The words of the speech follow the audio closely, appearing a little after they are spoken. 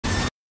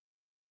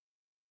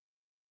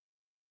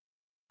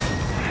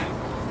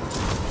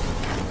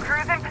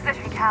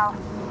pal.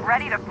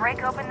 Ready to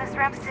break open this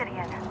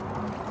Ramsidian.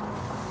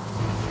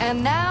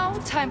 And now,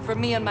 time for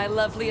me and my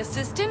lovely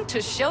assistant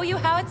to show you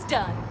how it's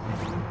done.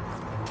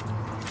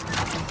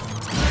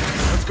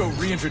 Let's go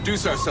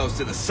reintroduce ourselves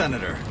to the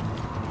Senator.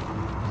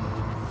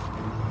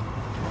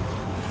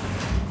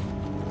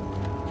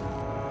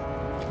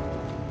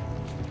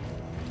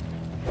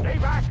 Stay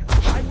back!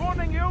 I'm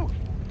warning you!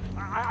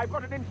 I've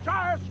got an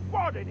entire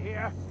squad in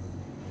here!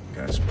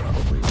 Guy's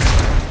probably...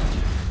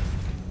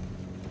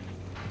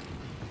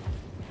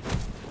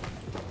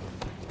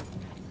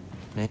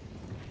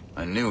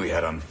 I knew he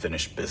had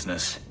unfinished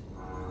business.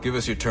 Give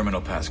us your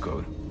terminal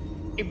passcode.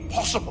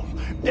 Impossible!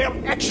 They'll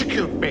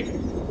execute me!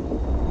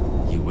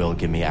 You will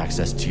give me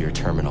access to your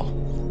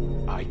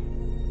terminal. I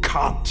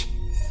can't.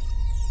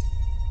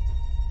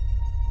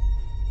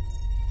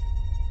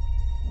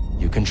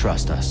 You can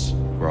trust us.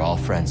 We're all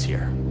friends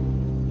here.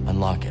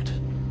 Unlock it.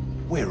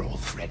 We're all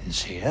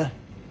friends here.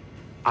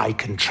 I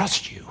can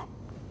trust you.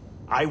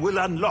 I will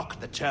unlock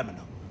the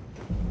terminal.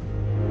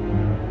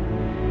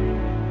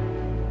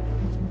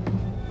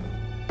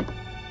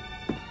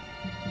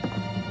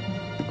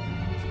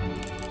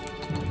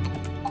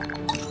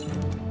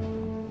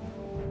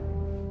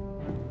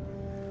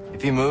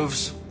 If he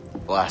moves,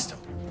 blast him.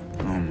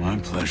 Oh, my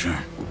pleasure.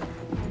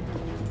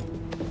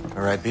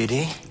 All right,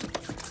 BD.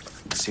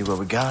 Let's see what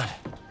we got.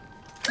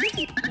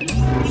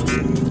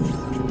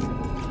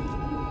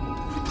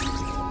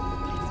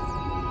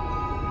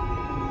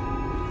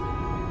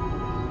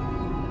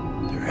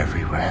 They're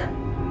everywhere.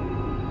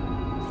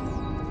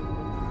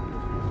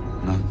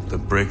 Not the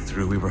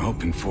breakthrough we were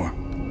hoping for.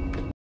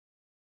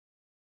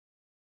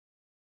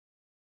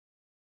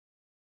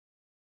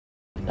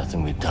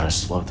 Nothing we've done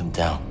has slowed them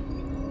down.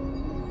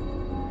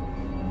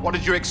 What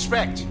did you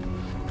expect?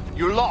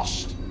 You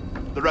lost.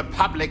 The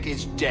Republic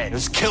is dead. It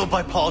was killed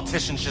by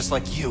politicians just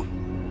like you.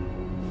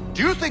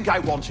 Do you think I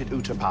wanted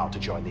Utapau to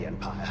join the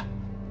Empire?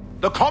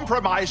 The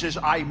compromises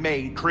I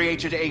made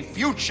created a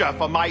future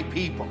for my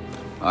people.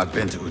 I've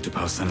been to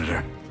Utapau,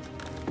 Senator.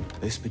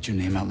 They spit your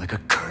name out like a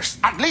curse.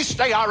 At least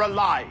they are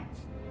alive.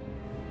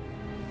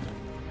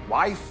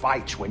 Why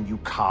fight when you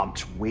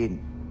can't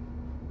win?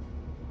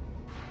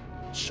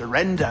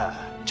 Surrender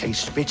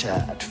tastes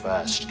bitter at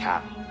first,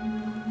 Cal,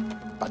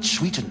 but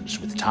sweetens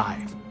with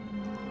time.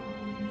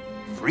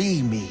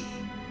 Free me,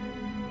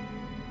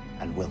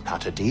 and we'll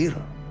cut a deal.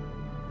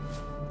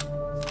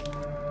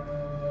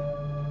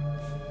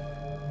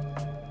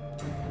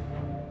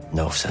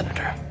 No,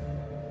 Senator.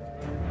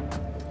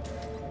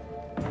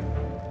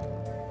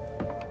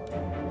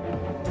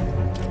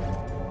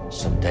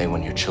 Someday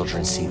when your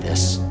children see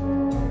this,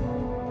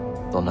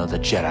 they'll know the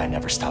Jedi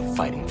never stopped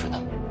fighting for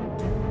them.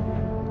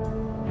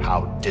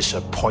 How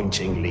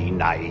disappointingly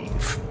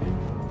naive.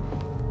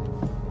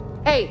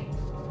 Hey,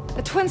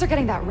 the twins are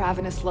getting that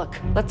ravenous look.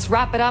 Let's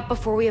wrap it up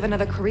before we have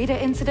another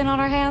Karita incident on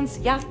our hands,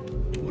 yeah?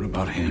 What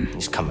about him?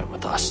 He's coming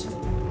with us.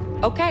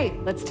 Okay,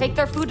 let's take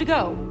their food to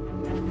go.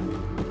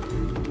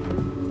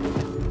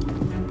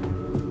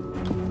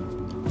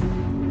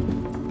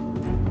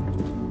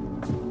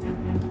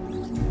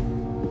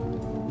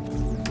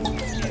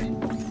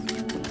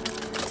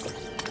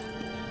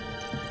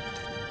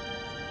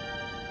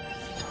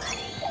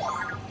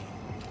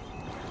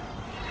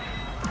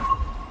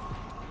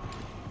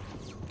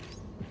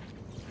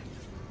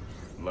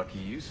 Lucky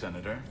you,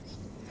 Senator.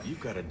 You've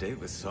got a date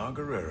with Saw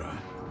Gerrera.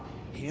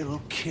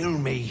 He'll kill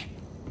me.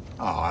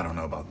 Oh, I don't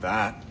know about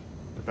that.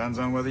 Depends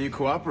on whether you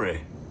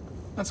cooperate.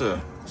 That's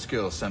a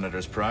skill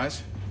Senator's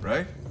prize,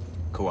 right?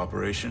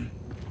 Cooperation.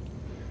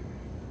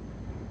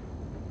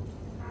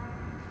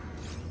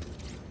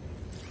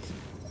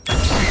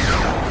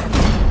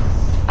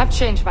 I've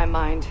changed my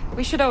mind.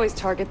 We should always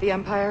target the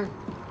Empire.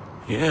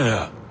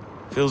 Yeah,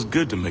 feels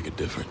good to make a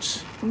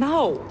difference.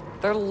 No,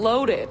 they're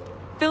loaded.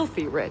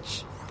 Filthy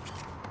rich.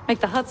 Make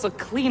the huts look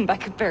clean by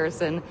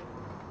comparison.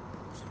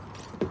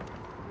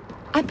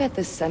 I bet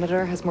this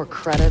senator has more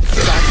credits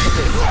stacked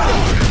to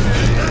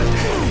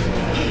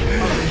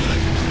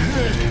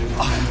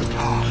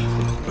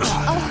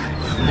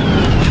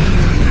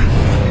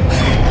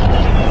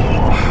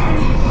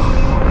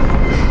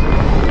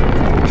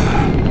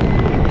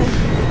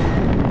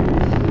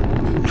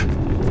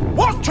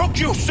What took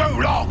you so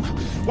long?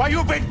 While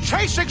you've been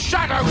chasing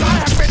shadows, I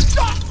have been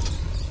stopped!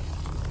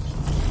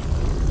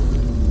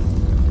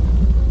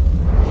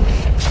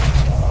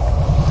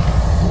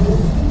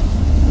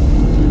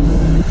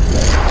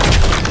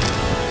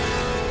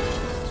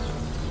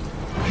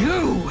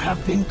 You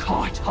have been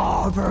caught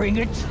harboring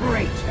a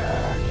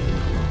traitor.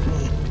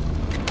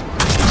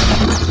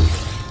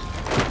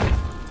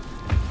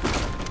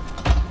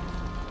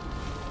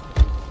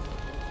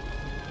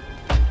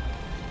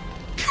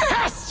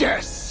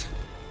 Castus!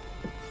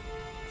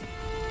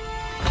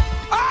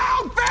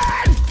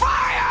 Open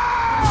fire!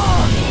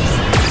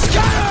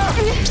 Scatter!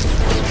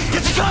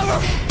 Get to cover!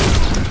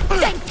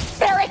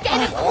 Ferric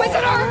and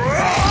Inquisitor!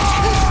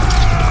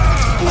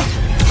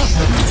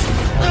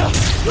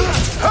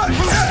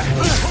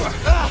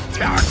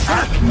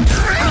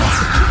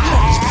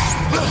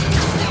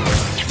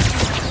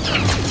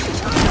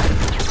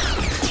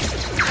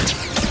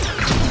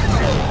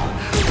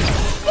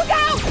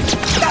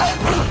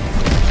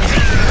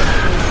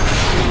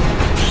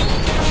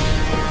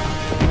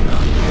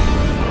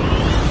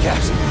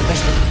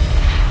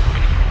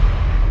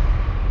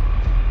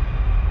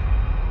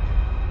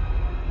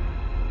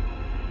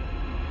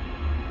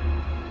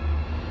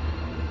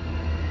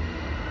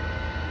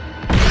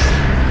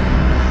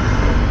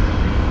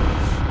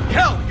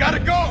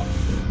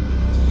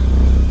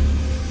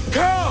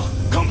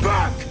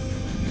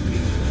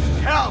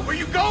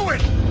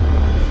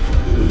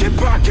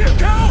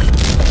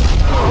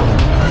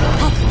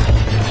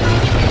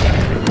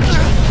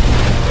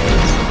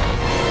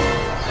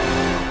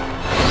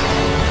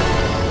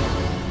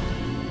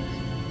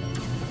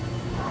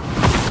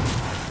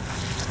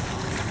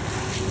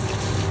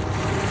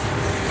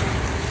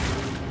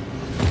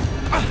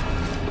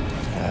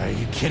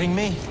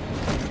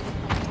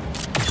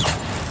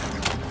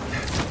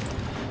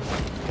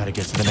 Gotta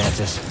get to the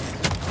Mantis.